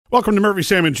Welcome to Murphy,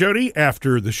 Sam, and Jody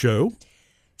after the show.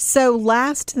 So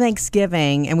last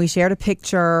Thanksgiving, and we shared a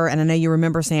picture, and I know you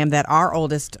remember, Sam, that our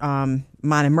oldest, mine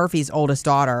and Murphy's oldest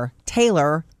daughter,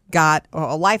 Taylor, got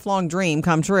a lifelong dream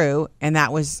come true, and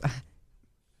that was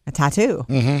a tattoo.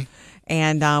 Mm-hmm.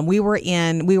 And we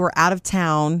were out of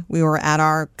town. We were at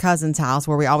our cousin's house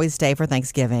where we always stay for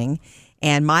Thanksgiving,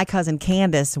 and my cousin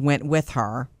Candace went with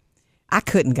her. I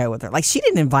couldn't go with her. Like, she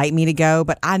didn't invite me to go,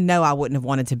 but I know I wouldn't have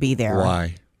wanted to be there.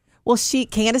 Why? Well,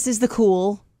 Candace is the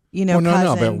cool, cousin.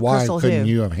 No, but why Crystal couldn't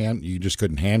who. you have you just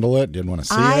couldn't handle it? Didn't want to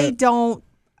see it?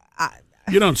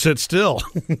 You don't sit still.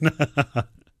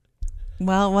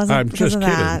 Well, it wasn't I'm because just of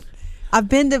that.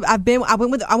 kidding. I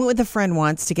went with a friend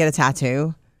once to get a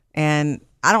tattoo, and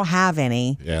I don't have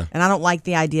any. Yeah. And I don't like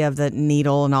the idea of the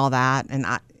needle and all that, and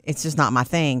it's just not my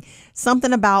thing.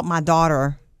 Something about my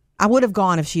daughter, I would have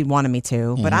gone if she'd wanted me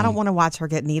to, but I don't want to watch her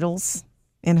get needles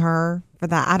in her for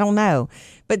that. I don't know.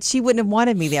 But she wouldn't have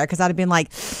wanted me there because I'd have been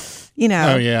like,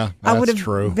 Oh, yeah. I would That's have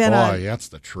true. been Boy, that's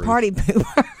the truth. party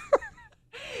pooper.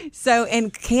 So,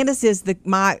 and Candace is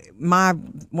my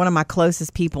one of my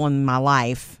closest people in my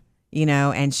life,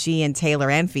 and she and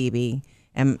Taylor and Phoebe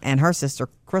and her sister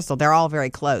Crystal, they're all very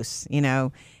close,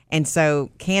 And so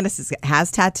Candace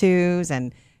has tattoos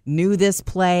and knew this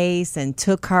place and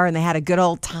took her, and they had a good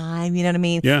old time. You know what I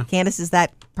mean? Yeah. Candace is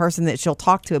that person that she'll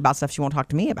talk to about stuff she won't talk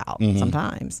to me about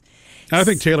sometimes. I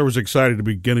think Taylor was excited to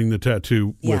be getting the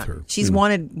tattoo with her. She's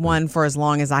wanted one for as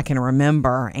long as I can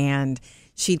remember, and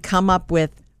she'd come up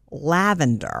with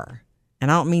lavender.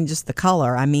 And I don't mean just the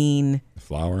color. I mean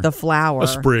Flower. the flower. A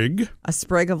sprig. A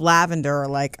sprig of lavender.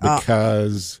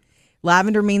 Because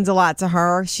lavender means a lot to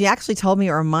her. She actually told me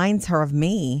it reminds her of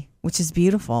me, which is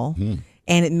beautiful.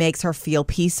 And it makes her feel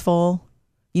peaceful.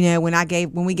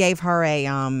 When we gave her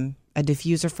a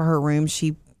diffuser for her room,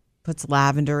 she puts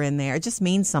lavender in there. It just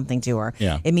means something to her.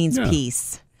 Yeah. It means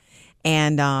peace.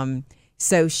 And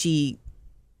so she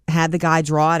had the guy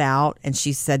draw it out, and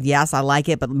she said, yes, I like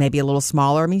it, but maybe a little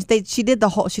smaller. I mean, she did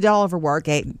all of her work,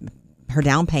 her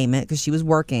down payment, because she was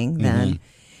working then.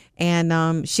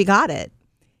 And she got it.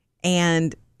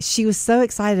 And she was so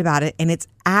excited about it, and it's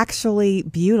actually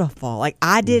beautiful. Like,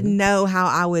 I didn't know how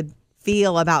I would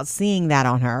feel about seeing that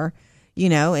on her,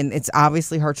 and it's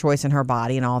obviously her choice and her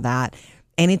body and all that.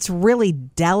 And it's really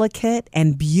delicate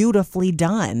and beautifully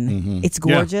done. It's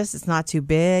gorgeous. It's not too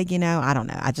big, I don't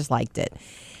know. I just liked it.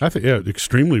 I think,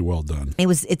 extremely well done.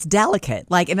 It's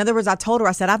delicate. Like, in other words, I told her,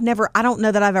 I said, I don't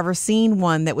know that I've ever seen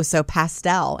one that was so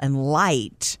pastel and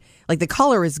light. Like, the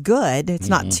color is good. It's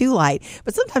not too light.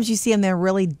 But sometimes you see them, they're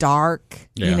really dark,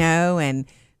 and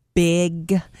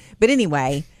big. But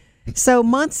anyway, so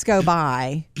months go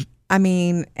by. I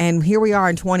mean, and here we are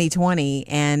in 2020.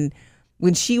 And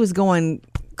when she was going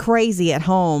crazy at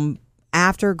home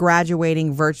after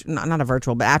graduating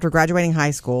after graduating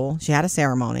high school, she had a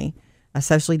ceremony, a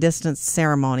socially distanced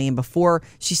ceremony. And before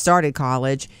she started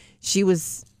college, she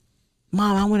was,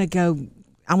 Mom, I want to go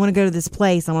to this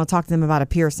place. I want to talk to them about a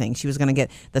piercing. She was going to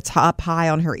get the top high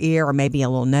on her ear or maybe a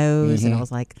little nose. And I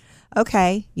was like,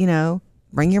 okay,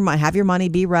 bring your money, have your money,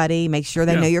 be ready, make sure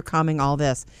they know you're coming, all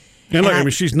this. And look, I mean,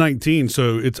 she's 19,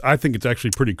 so I think it's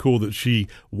actually pretty cool that she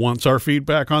wants our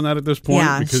feedback on that at this point.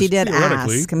 Yeah, because she did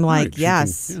theoretically, ask. I'm like, right,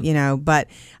 yes, but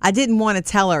I didn't want to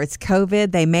tell her it's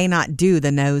COVID. They may not do the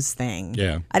nose thing.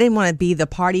 Yeah. I didn't want to be the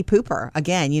party pooper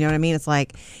again. You know what I mean? It's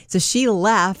like, so she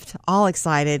left all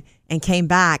excited and came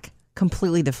back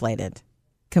completely deflated,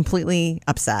 completely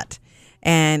upset.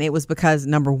 And it was because,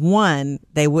 number one,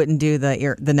 they wouldn't do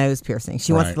the nose piercing.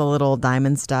 She wants the little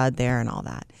diamond stud there and all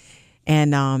that.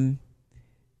 And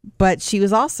but she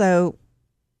was also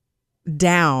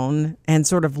down and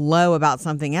sort of low about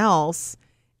something else.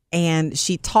 And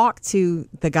she talked to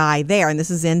the guy there, and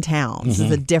this is in town. This is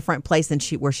a different place than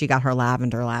where she got her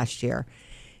lavender last year.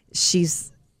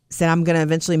 She's said, I'm going to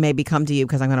eventually maybe come to you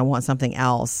because I'm going to want something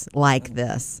else like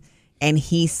this. And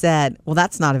he said, well,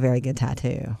 that's not a very good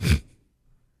tattoo.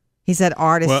 He said,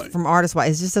 from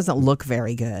artist-wise, it just doesn't look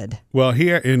very good. Well,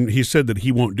 he said that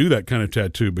he won't do that kind of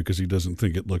tattoo because he doesn't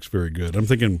think it looks very good. I'm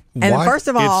thinking, and first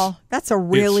of all, that's a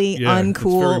really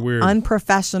uncool,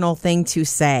 unprofessional thing to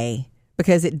say,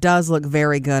 because it does look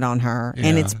very good on her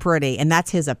and it's pretty, and that's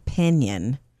his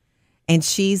opinion. And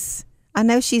I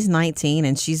know she's 19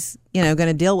 and she's going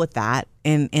to deal with that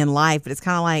in life, but it's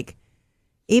kind of like,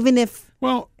 even if.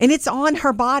 Well, and it's on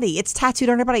her body. It's tattooed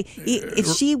on her body. If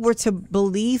she were to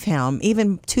believe him,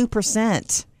 even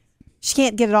 2%, she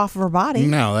can't get it off of her body.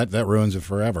 No, that ruins it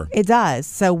forever. It does.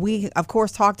 So we, of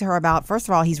course, talked to her about, first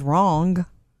of all, he's wrong.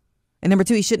 And number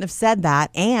two, he shouldn't have said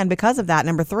that. And because of that,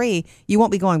 number three, you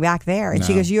won't be going back there. And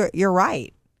she goes, you're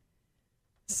right.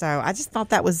 So I just thought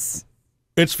that was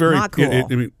It's very not cool.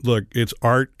 I mean, look, it's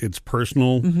art. It's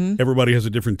personal. Everybody has a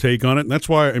different take on it, and that's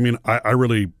why. I mean, I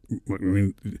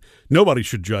mean, nobody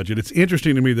should judge it. It's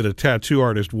interesting to me that a tattoo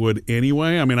artist would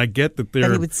anyway. I mean, I get that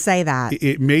he would say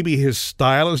that. Maybe his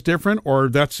style is different, or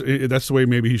that's the way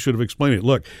maybe he should have explained it.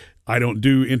 Look, I don't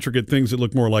do intricate things that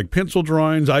look more like pencil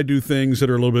drawings. I do things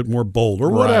that are a little bit more bold or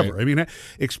whatever. I mean,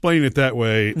 explain it that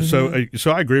way. So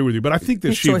I agree with you. But I think that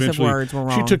His she choice of eventually words were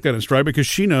wrong. she took that in stride because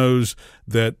she knows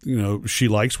that she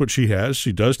likes what she has.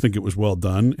 She does think it was well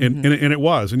done, and it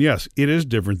was. And yes, it is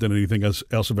different than anything else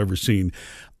I've ever seen.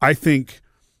 I think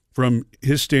from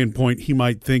his standpoint, he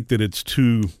might think that it's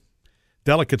too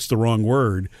delicate's the wrong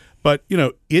word, but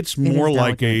it's more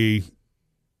like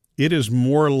it is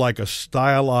more like a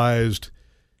stylized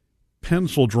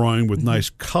pencil drawing with nice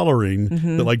coloring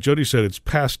that, like Jody said, it's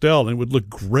pastel and it would look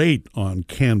great on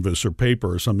canvas or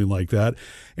paper or something like that.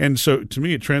 And so to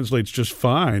me, it translates just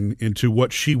fine into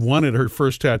what she wanted her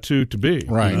first tattoo to be.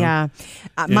 Right. Yeah.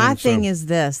 My thing is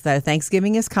this, though.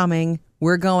 Thanksgiving is coming.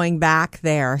 We're going back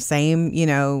there. Same,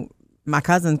 my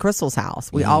cousin Crystal's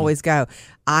house. We always go.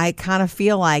 I kind of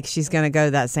feel like she's going to go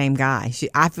to that same guy.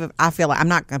 I feel like I'm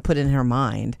not going to put it in her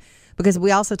mind, because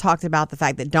we also talked about the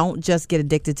fact that don't just get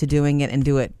addicted to doing it and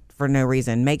do it for no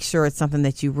reason. Make sure it's something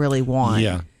that you really want.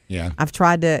 Yeah. I've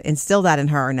tried to instill that in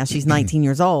her. Now she's 19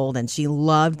 years old, and she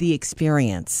loved the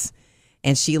experience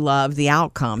and she loved the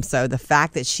outcome. So the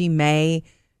fact that she may,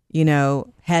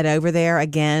 head over there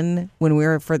again when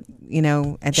we're at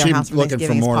their house for looking for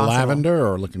Thanksgiving more is possible. lavender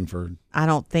or looking for? I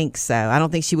don't think so. I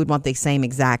don't think she would want the same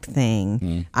exact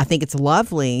thing. I think it's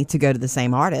lovely to go to the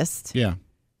same artist. Yeah.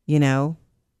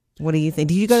 What do you think?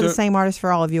 Do you go to the same artist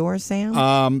for all of yours,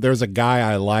 Sam? There's a guy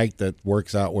I like that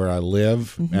works out where I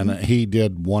live, and he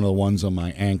did one of the ones on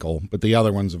my ankle, but the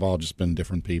other ones have all just been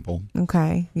different people.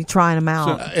 Okay, you trying them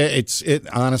out?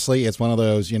 Honestly, it's one of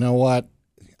those. You know what?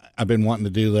 I've been wanting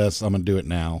to do this. I'm going to do it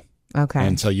now. Okay,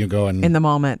 and so you go in the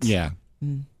moment. Yeah,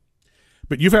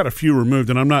 but you've had a few removed,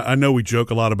 and I know we joke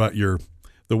a lot about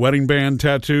the wedding band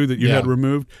tattoo that you had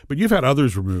removed, but you've had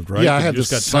others removed, right? Yeah, I had just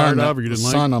the got tired of, or you didn't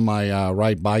sun on my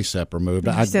right bicep removed.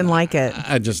 I just didn't like it.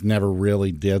 I just never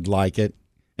really did like it,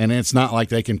 and it's not like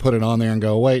they can put it on there and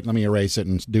go, wait, let me erase it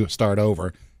and start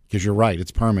over, because you're right,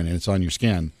 it's permanent, it's on your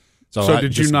skin. So I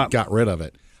did you not got rid of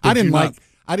it?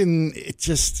 It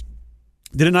just.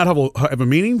 Did it not have a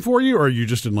meaning for you, or you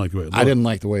just didn't like the way it looked? I didn't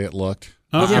like the way it looked.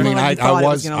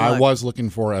 I was looking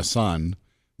for a sun.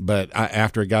 But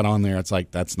after it got on there, it's like,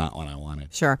 that's not what I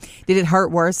wanted. Sure. Did it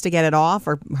hurt worse to get it off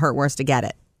or hurt worse to get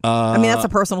it? I mean, that's a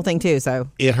personal thing, too. So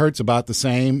it hurts about the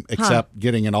same, except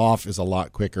getting it off is a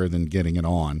lot quicker than getting it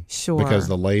on. Sure. Because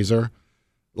the laser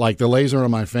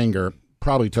on my finger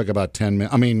probably took about 10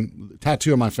 minutes. I mean,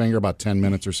 tattoo on my finger, about 10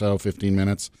 minutes or so, 15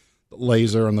 minutes.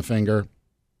 Laser on the finger,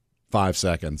 5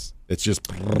 seconds. It's just.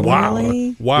 Wow.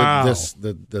 Really? Wow.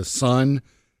 The sun.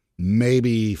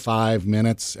 Maybe 5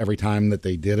 minutes every time that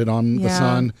they did it on the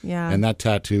sun. Yeah. And that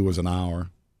tattoo was an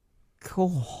hour.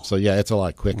 Cool. So, yeah, it's a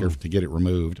lot quicker to get it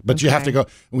removed. But you have to go,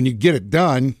 when you get it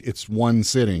done, it's one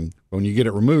sitting. When you get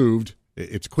it removed,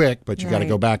 it's quick, but you got to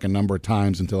go back a number of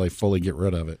times until they fully get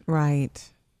rid of it. Right.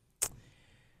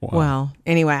 Wow. Well,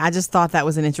 anyway, I just thought that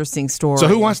was an interesting story. So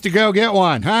who wants to go get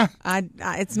one, huh?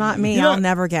 It's not me. I'll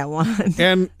never get one.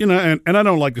 And and I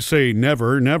don't like to say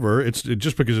never. It's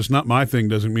just because it's not my thing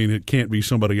doesn't mean it can't be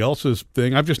somebody else's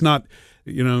thing. I've just not,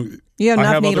 You have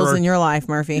enough needles in your life,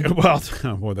 Murphy. Well,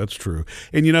 boy, that's true.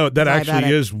 And that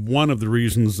actually is one of the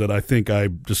reasons that I think I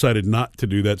decided not to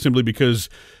do that, simply because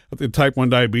of the type 1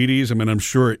 diabetes. I mean, I'm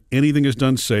sure anything is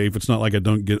done safe. It's not like I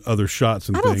don't get other shots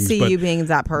and things. I don't see you being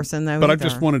that person, though. But I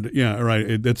just wanted to, right.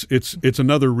 It's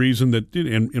another reason that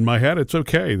in my head, it's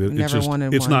okay.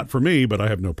 That it's not for me, but I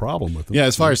have no problem with it. Yeah,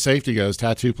 as far as safety goes,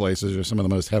 tattoo places are some of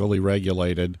the most heavily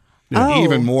regulated. Oh.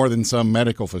 Even more than some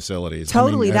medical facilities.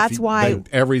 Totally. That's why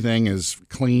everything is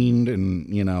cleaned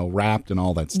and, wrapped and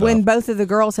all that stuff. When both of the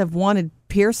girls have wanted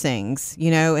piercings,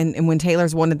 and when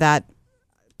Taylor's wanted that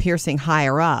piercing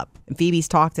higher up, Phoebe's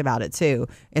talked about it too.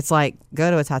 It's like, go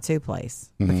to a tattoo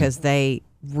place because they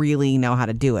really know how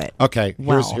to do it. Okay.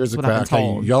 Well, here's the crack.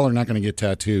 Okay, y'all are not going to get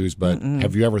tattoos, but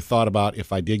have you ever thought about,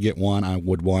 if I did get one, I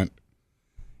would want,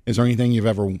 is there anything you've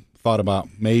ever thought about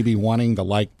maybe wanting to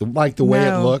like the way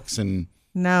it looks? And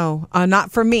no,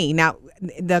 not for me. Now,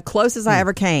 the closest I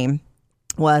ever came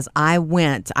was I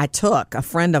took a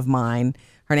friend of mine,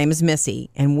 her name is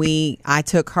Missy, and I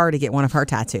took her to get one of her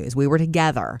tattoos. We were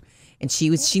together, and she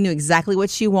knew exactly what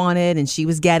she wanted, and she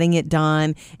was getting it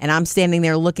done, and I'm standing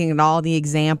there looking at all the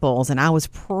examples, and I was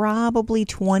probably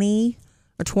 20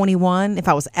 or 21 if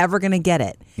I was ever going to get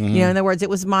it. You know, in other words, it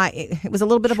was a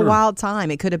little bit of a wild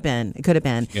time. It could have been.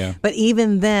 Yeah. But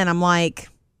even then, I'm like,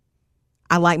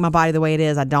 I like my body the way it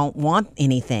is. I don't want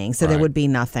anything. So there would be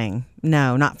nothing.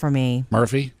 No, not for me.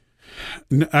 Murphy?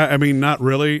 I mean, not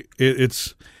really.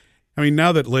 I mean,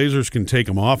 now that lasers can take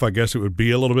them off, I guess it would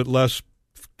be a little bit less.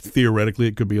 Theoretically,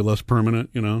 it could be less permanent,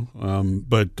 you know.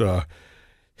 But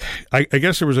I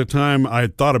guess there was a time I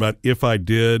had thought about if I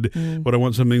did, would I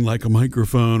want something like a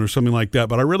microphone or something like that?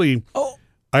 But I really,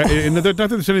 and not that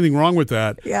there's anything wrong with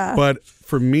that. Yeah. But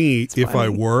for me, if I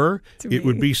funny were, to it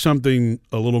would me. be something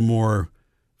a little more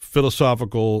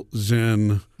philosophical,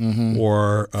 Zen,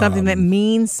 or Something that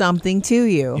means something to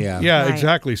you. Yeah. yeah, Right.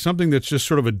 exactly. Something that's just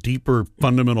sort of a deeper,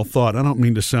 fundamental thought. I don't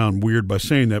mean to sound weird by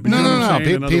saying that, but you know what I'm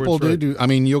saying? In other People words, do. I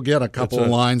mean, you'll get a couple It's a-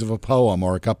 lines of a poem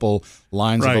or a couple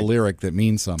lines of Right. a lyric that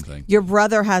means something. Your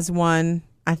brother has one.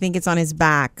 I think it's on his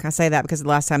back. I say that because the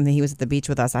last time that he was at the beach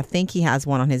with us, I think he has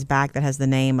one on his back that has the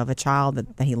name of a child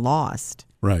that he lost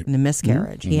right. in a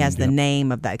miscarriage. He has the name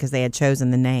of that because they had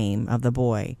chosen the name of the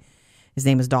boy. His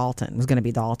name was Dalton, was going to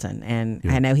be Dalton. And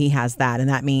I know he has that, and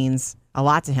that means a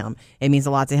lot to him. It means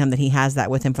a lot to him that he has that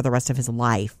with him for the rest of his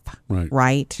life. Right.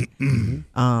 Right?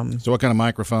 So what kind of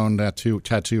microphone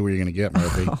tattoo were you going to get,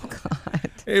 Murphy?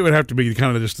 It would have to be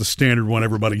kind of just the standard one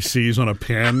everybody sees on a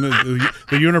pen, the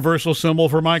universal symbol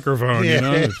for microphone. You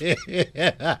know,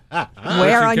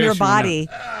 Where on your body?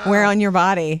 Where on your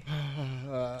body?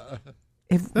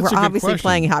 If That's a we're good obviously question.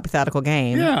 playing a hypothetical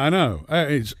game. yeah, I know.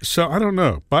 So I don't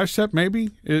know. Bicep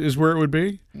maybe is where it would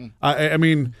be. I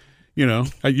mean, you know,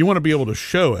 you want to be able to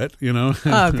show it. You know.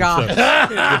 Oh, God. So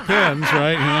it depends,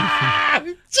 right? You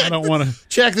know? I don't want to.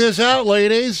 Check this out,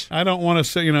 ladies. I don't want to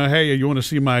say, you know, hey, you want to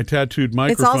see my tattooed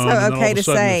microphone? also and then okay all of a to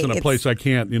sudden say it's in a it's- place I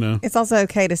can't. You know. It's also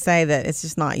okay to say that it's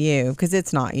just not you because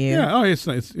it's not you. Yeah. Oh, it's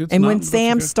And not, when that's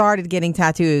Sam okay. started getting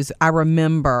tattoos, I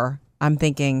remember I'm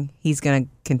thinking he's going to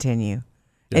continue.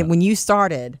 Yeah. And when you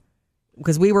started,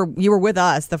 because you were with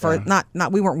us the first, not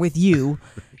we weren't with you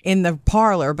in the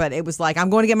parlor, but it was like I'm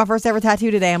going to get my first ever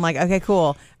tattoo today. I'm like, okay,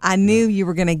 cool. I knew you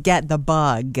were going to get the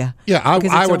bug. Yeah,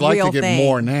 because I it's a would like to real get thing.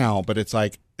 more now, but it's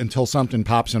like until something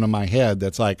pops into my head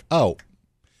that's like, oh,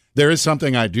 there is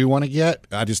something I do want to get.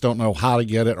 I just don't know how to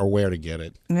get it or where to get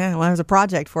it. Yeah, well, there's a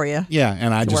project for you. Yeah,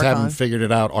 and I To just work haven't on. figured it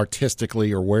out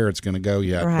artistically or where it's going to go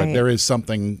yet. But Right. there is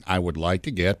something I would like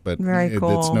to get, but Very it's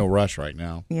cool. no rush right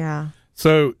now. Yeah.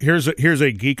 So here's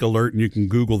a geek alert, and you can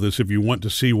Google this if you want to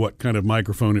see what kind of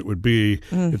microphone it would be.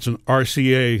 It's an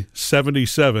RCA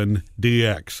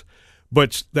 77DX.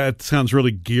 But that sounds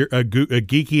really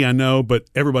geeky, I know, but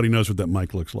everybody knows what that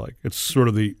mic looks like. It's sort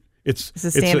of it's a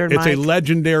standard it's a mic.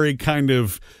 legendary kind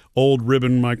of old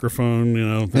ribbon microphone, you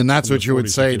know. And that's from what the you would 40s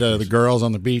say and to the 50s. girls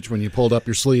on the beach when you pulled up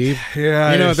your sleeve.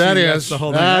 Yeah, You know what that see, is? the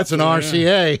whole thing. That's an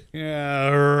RCA. Yeah,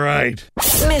 right.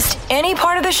 Missed any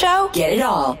part of the show? Get it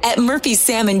all at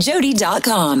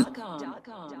murphysamandjody.com.